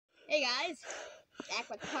Hey guys, back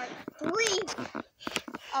with part 3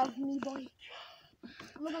 of Me Boy.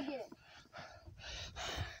 I'm gonna go get it.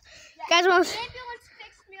 Yeah, Guys, the ambulance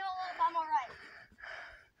fixed me all up. I'm alright.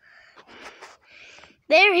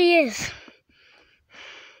 there he is.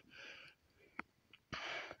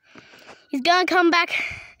 He's gonna come back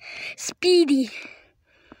speedy.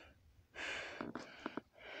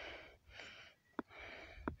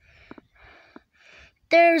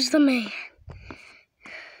 There's the man.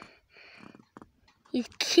 He's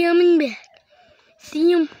coming back.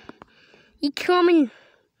 See him? He's coming.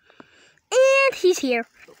 And he's here.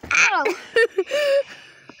 Ow!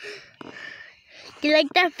 You like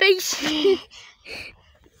that face?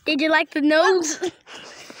 Did you like the nose?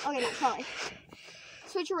 Okay, no, sorry.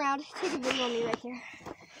 Switch around. Take a video of me right there.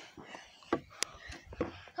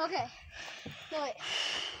 Okay. No, wait.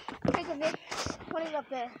 Take a vid. Put it up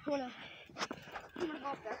there. I'm gonna go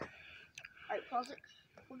up there. Alright, pause it.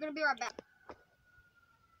 We're gonna be right back.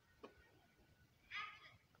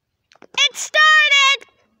 It started!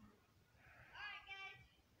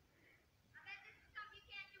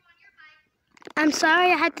 I'm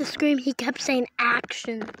sorry I had to scream. He kept saying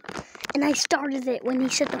action. And I started it when he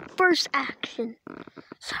said the first action.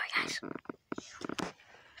 Sorry, guys.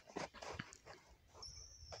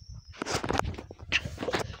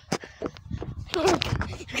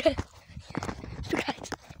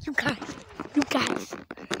 You guys.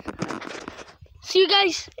 See you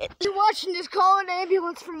guys. You're watching this, call an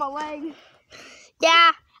ambulance for my leg.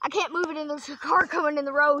 Yeah. I can't move it in. There's a car coming in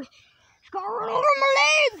the road. It's gonna run over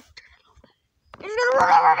my leg. It's gonna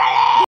run over my leg.